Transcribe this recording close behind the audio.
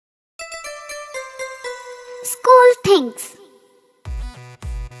School things: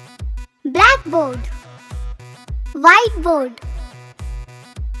 blackboard, whiteboard,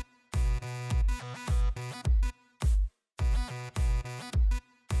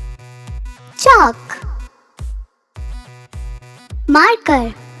 chalk,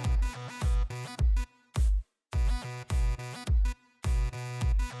 marker,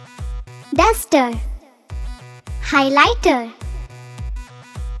 duster, highlighter,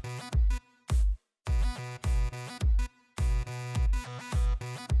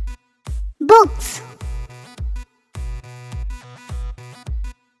 books,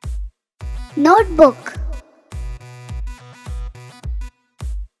 notebook,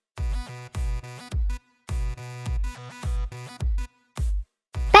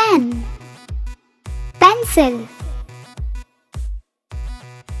 pen, pencil,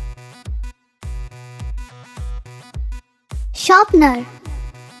 sharpener,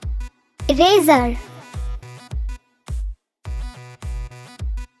 eraser,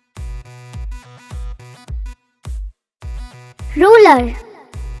 ruler,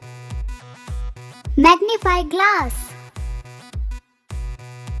 magnifying glass,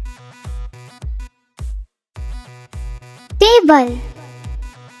 table,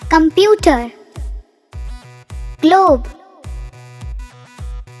 computer, globe,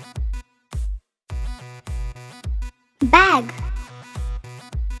 bag,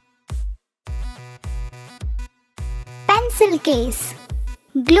 pencil case,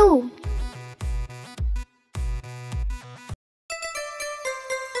 glue.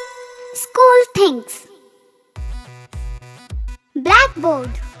 School things: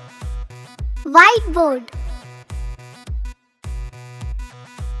 blackboard, whiteboard,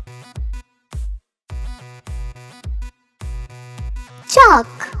 chalk,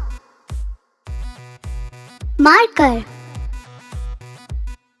 marker,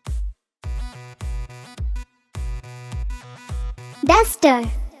 duster,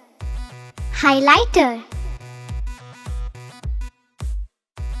 highlighter,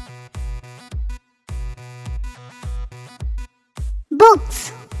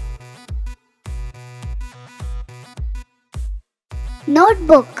 books,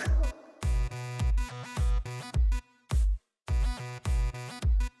 notebook,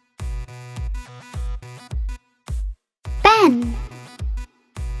 pen,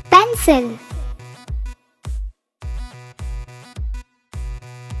 pencil,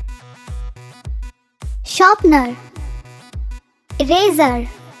 sharpener, eraser,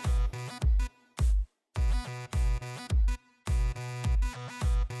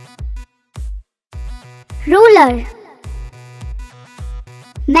 ruler,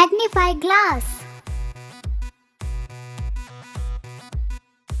 magnifying glass,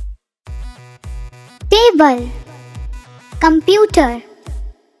 table, computer,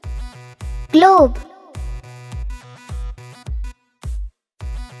 globe,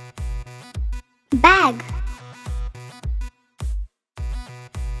 bag,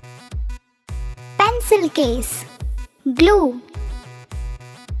 pencil case, glue.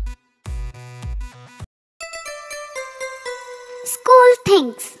 School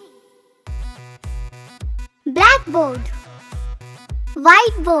things: blackboard,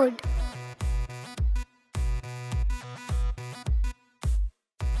 whiteboard,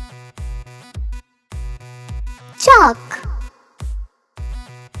 chalk,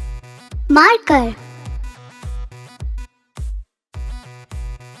 marker,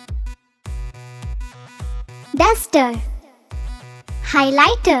 duster,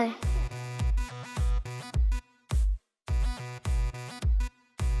 highlighter,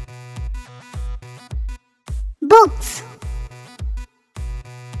 books,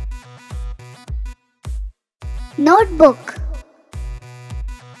 notebook,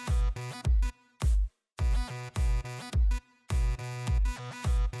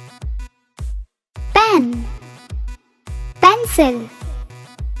 pen, pencil,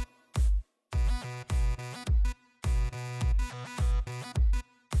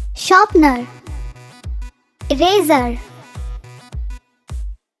 sharpener, eraser,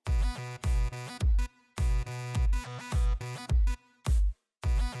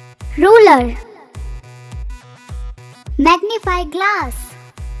 ruler, magnifying glass,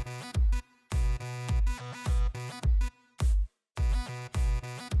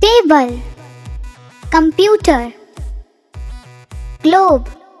 table, computer, globe,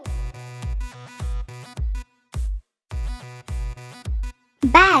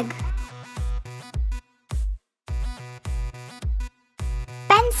 bag,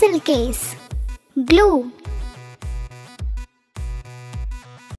 pencil case, glue.